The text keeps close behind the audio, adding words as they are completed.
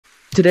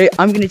Today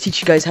I'm going to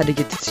teach you guys how to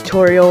get the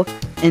tutorial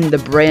in the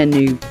brand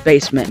new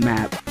basement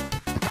map.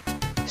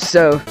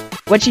 So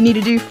what you need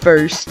to do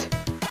first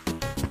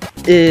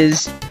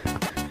is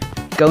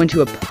go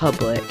into a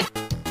public.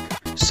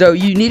 So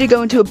you need to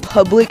go into a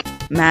public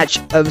match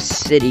of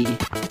city.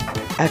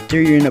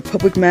 After you're in a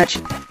public match,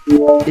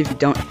 if you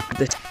don't have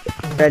this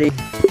ready,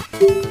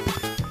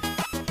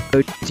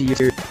 go to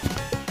your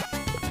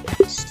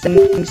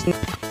settings,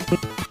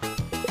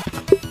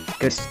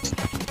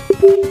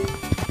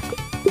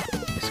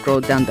 scroll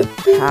down to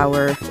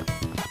power,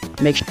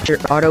 make sure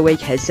auto wake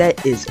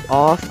headset is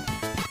off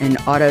and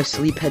auto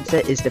sleep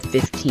headset is to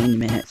 15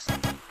 minutes.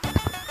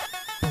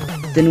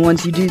 Then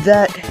once you do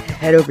that,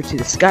 head over to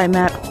the sky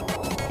map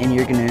and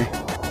you're gonna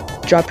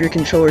drop your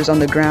controllers on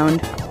the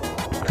ground,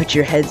 put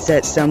your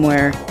headset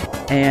somewhere,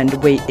 and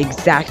wait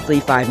exactly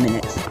 5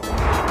 minutes.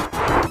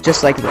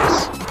 Just like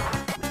this.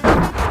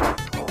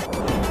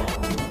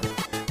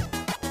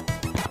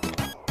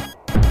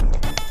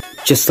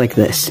 Just like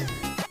this.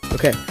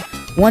 Okay,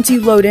 once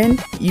you load in,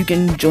 you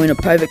can join a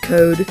private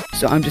code,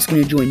 so I'm just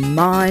gonna join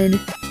mine,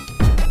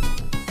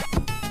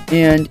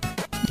 and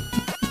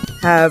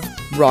have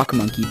Rock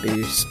Monkey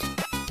Boost.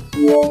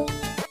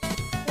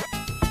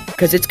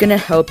 Because it's gonna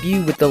help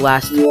you with the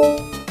last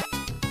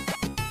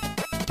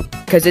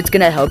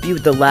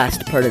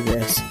part of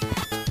this.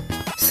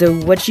 So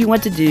what you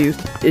want to do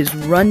is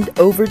run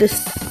over to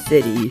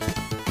city,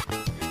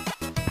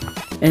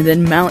 and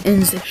then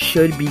mountains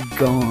should be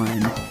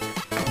gone.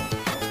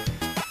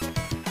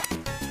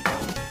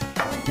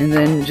 And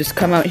then just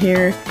come out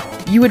here.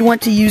 You would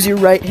want to use your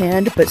right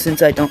hand, but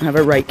since I don't have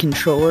a right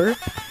controller,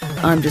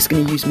 I'm just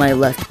gonna use my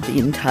left the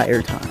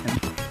entire time.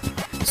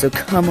 So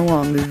come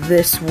along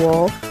this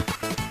wall,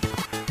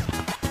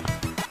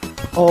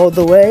 all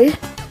the way.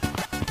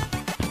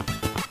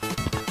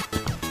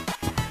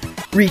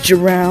 Reach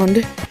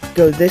around,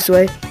 go this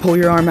way, pull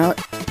your arm out,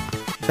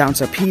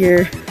 bounce up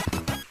here,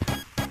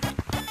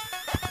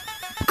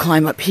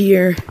 climb up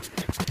here.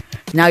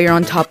 Now you're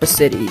on top of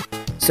city.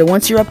 So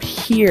once you're up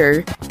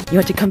here, you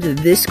have to come to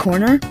this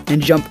corner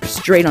and jump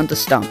straight onto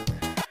stump.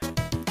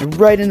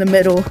 Right in the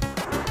middle,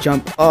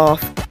 jump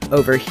off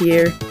over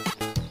here,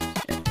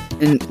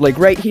 and like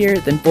right here,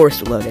 then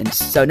forest will load in.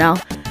 So now,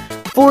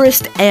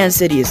 forest and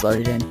city is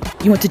loaded in.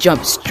 You want to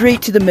jump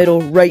straight to the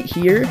middle right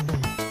here,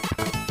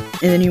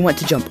 and then you want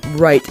to jump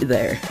right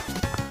there,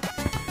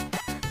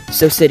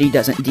 so city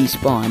doesn't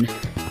despawn.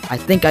 I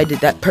think I did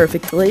that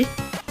perfectly.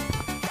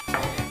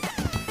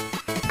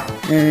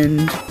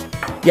 And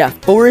yeah,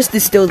 forest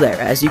is still there,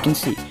 as you can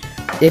see.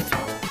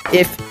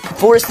 If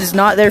forest is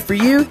not there for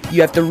you,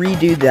 you have to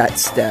redo that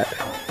step.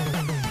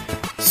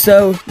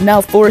 So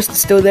now forest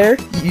is still there,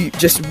 you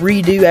just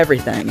redo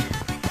everything.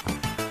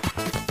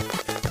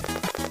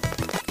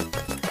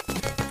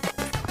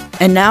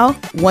 And now,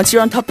 once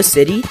you're on top of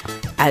city,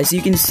 as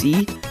you can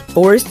see,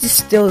 forest is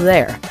still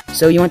there.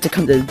 So you want to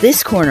come to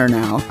this corner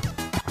now,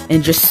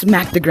 and just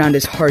smack the ground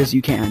as hard as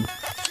you can.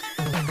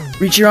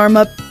 Reach your arm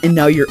up, and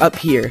now you're up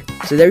here.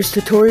 So there's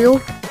tutorial.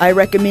 I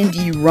recommend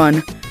you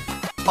run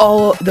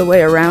all the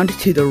way around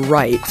to the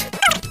right.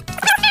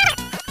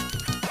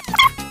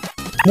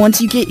 Once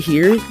you get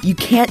here, you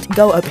can't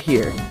go up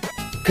here,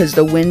 because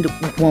the wind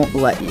won't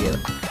let you.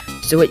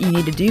 So what you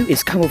need to do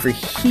is come over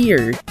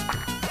here,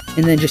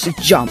 and then just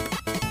jump.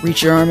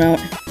 Reach your arm out,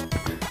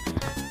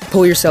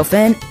 pull yourself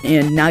in,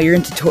 and now you're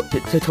in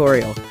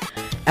tutorial.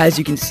 As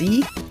you can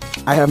see,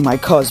 I have my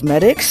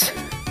cosmetics,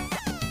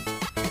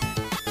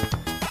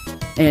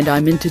 and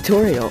I'm in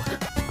tutorial.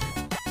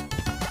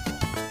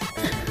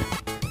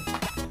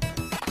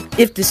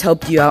 If this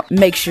helped you out,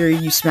 make sure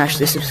you smash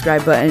the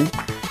subscribe button.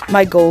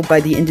 My goal by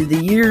the end of the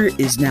year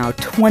is now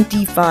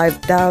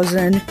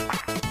 25,000.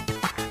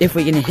 If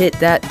we can hit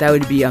that, that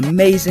would be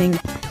amazing.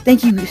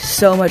 Thank you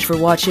so much for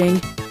watching,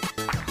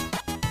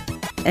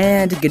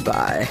 and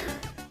goodbye.